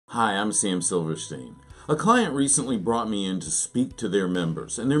Hi, I'm Sam Silverstein. A client recently brought me in to speak to their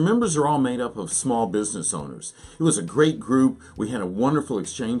members, and their members are all made up of small business owners. It was a great group. We had a wonderful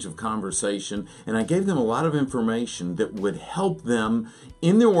exchange of conversation, and I gave them a lot of information that would help them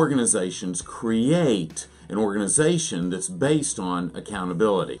in their organizations create an organization that's based on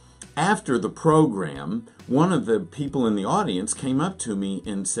accountability. After the program, one of the people in the audience came up to me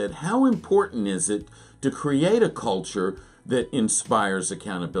and said, "How important is it to create a culture that inspires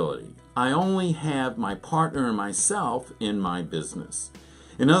accountability? I only have my partner and myself in my business."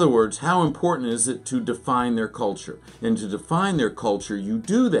 In other words, how important is it to define their culture? And to define their culture, you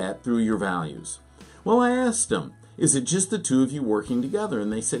do that through your values. Well, I asked them, is it just the two of you working together?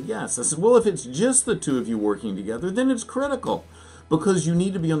 And they said yes. I said, well, if it's just the two of you working together, then it's critical. Because you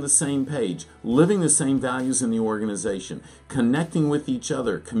need to be on the same page, living the same values in the organization, connecting with each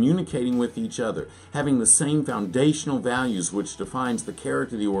other, communicating with each other, having the same foundational values which defines the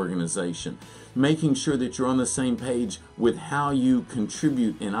character of the organization, making sure that you're on the same page with how you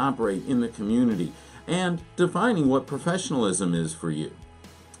contribute and operate in the community, and defining what professionalism is for you.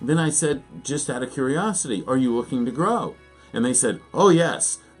 Then I said, just out of curiosity, are you looking to grow? And they said, oh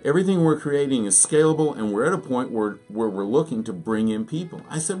yes. Everything we're creating is scalable, and we're at a point where we're looking to bring in people.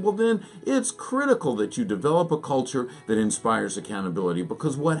 I said, well, then it's critical that you develop a culture that inspires accountability,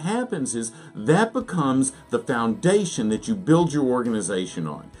 because what happens is that becomes the foundation that you build your organization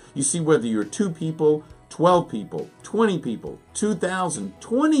on. You see, whether you're 2 people, 12 people, 20 people, 2,000,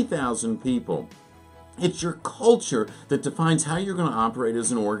 20,000 people, it's your culture that defines how you're going to operate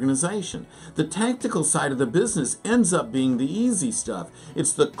as an organization. The tactical side of the business ends up being the easy stuff.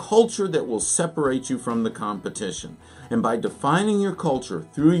 It's the culture that will separate you from the competition. And by defining your culture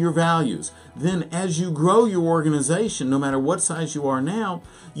through your values, then as you grow your organization, no matter what size you are now,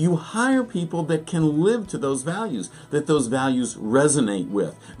 you hire people that can live to those values, that those values resonate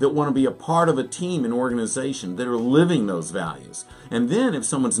with, that want to be a part of a team and organization that are living those values. And then if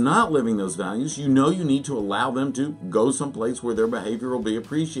someone's not living those values, you know you need to allow them to go someplace where their behavior will be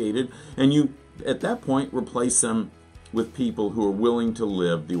appreciated, and you, at that point, replace them with people who are willing to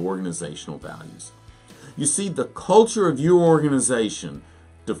live the organizational values. You see, the culture of your organization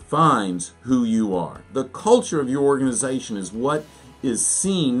defines who you are. The culture of your organization is what is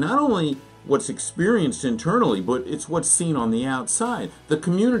seen, not only what's experienced internally, but it's what's seen on the outside. The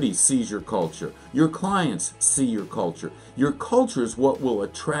community sees your culture. Your clients see your culture. Your culture is what will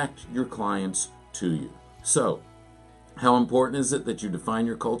attract your clients to you. So, how important is it that you define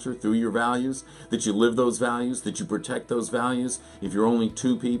your culture through your values, that you live those values, that you protect those values? If you're only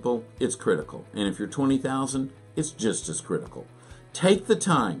 2 people, it's critical. And if you're 20,000, it's just as critical. Take the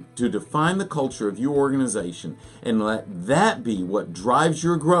time to define the culture of your organization and let that be what drives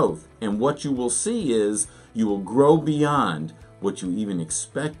your growth. And what you will see is you will grow beyond what you even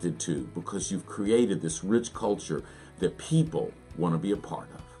expected to, because you've created this rich culture that people want to be a part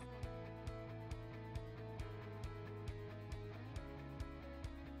of.